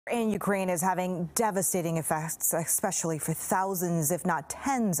In Ukraine is having devastating effects, especially for thousands, if not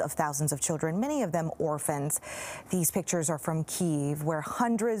tens of thousands of children, many of them orphans. These pictures are from Kyiv, where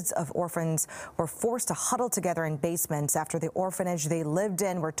hundreds of orphans were forced to huddle together in basements after the orphanage they lived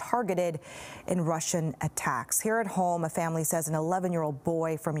in were targeted in Russian attacks. Here at home, a family says an 11-year-old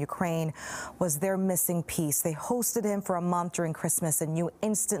boy from Ukraine was their missing piece. They hosted him for a month during Christmas and knew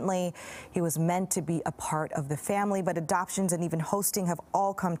instantly he was meant to be a part of the family. But adoptions and even hosting have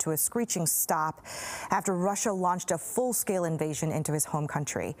all come to a screeching stop after Russia launched a full-scale invasion into his home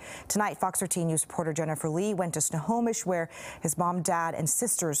country. Tonight, Fox 13 News reporter Jennifer Lee went to Snohomish, where his mom, dad, and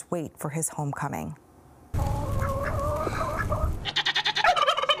sisters wait for his homecoming.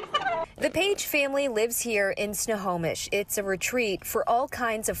 The Page family lives here in Snohomish. It's a retreat for all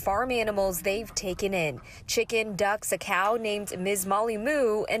kinds of farm animals they've taken in. Chicken, ducks, a cow named Ms. Molly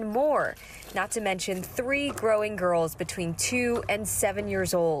Moo, and more. Not to mention 3 growing girls between 2 and 7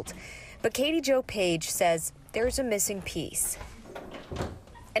 years old. But Katie Jo Page says there's a missing piece.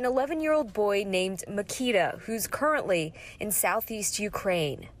 An 11-year-old boy named Makita, who's currently in southeast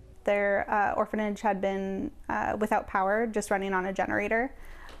Ukraine. Their orphanage had been without power, just running on a generator.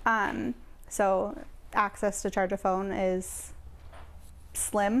 So access to charge a phone is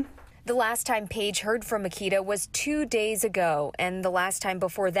slim. The last time Paige heard from Makita was 2 days ago, and the last time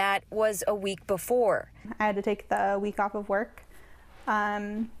before that was a week before. I had to take the week off of work.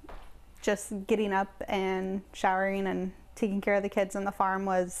 Just getting up and showering and taking care of the kids on the farm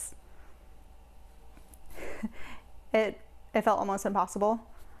was, it felt almost impossible,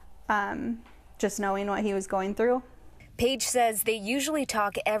 just knowing what he was going through. Paige says they usually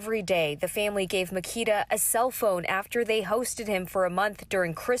talk every day. The family gave Makita a cell phone after they hosted him for a month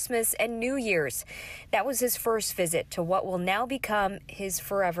during Christmas and New Year's. That was his first visit to what will now become his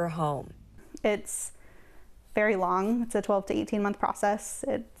forever home. It's very long. It's a 12 to 18 month process.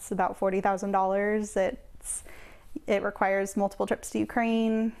 It's about $40,000. It requires multiple trips to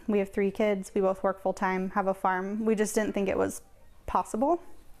Ukraine. We have 3 kids. We both work full time, have a farm. We just didn't think it was possible.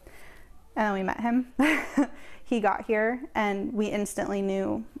 And then we met him. He got here and we instantly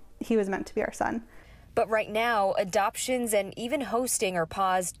knew he was meant to be our son. But right now, adoptions and even hosting are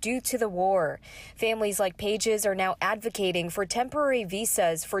paused due to the war. Families like Paige's are now advocating for temporary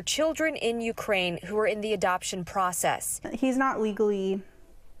visas for children in Ukraine who are in the adoption process. He's not legally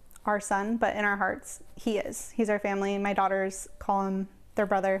our son, but in our hearts, he is. He's our family. My daughters call him their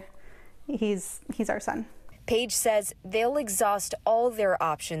brother. He's our son. Paige says they'll exhaust all their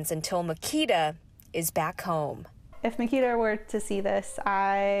options until Makita is back home. If Makita were to see this,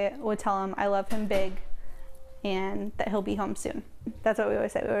 I would tell him I love him big and that he'll be home soon. That's what we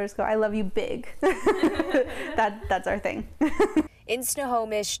always say. We always go, I love you big. That's our thing. In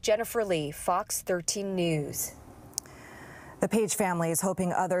Snohomish, Jennifer Lee, Fox 13 News. The Page family is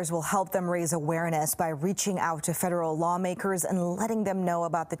hoping others will help them raise awareness by reaching out to federal lawmakers and letting them know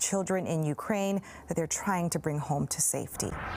about the children in Ukraine that they're trying to bring home to safety.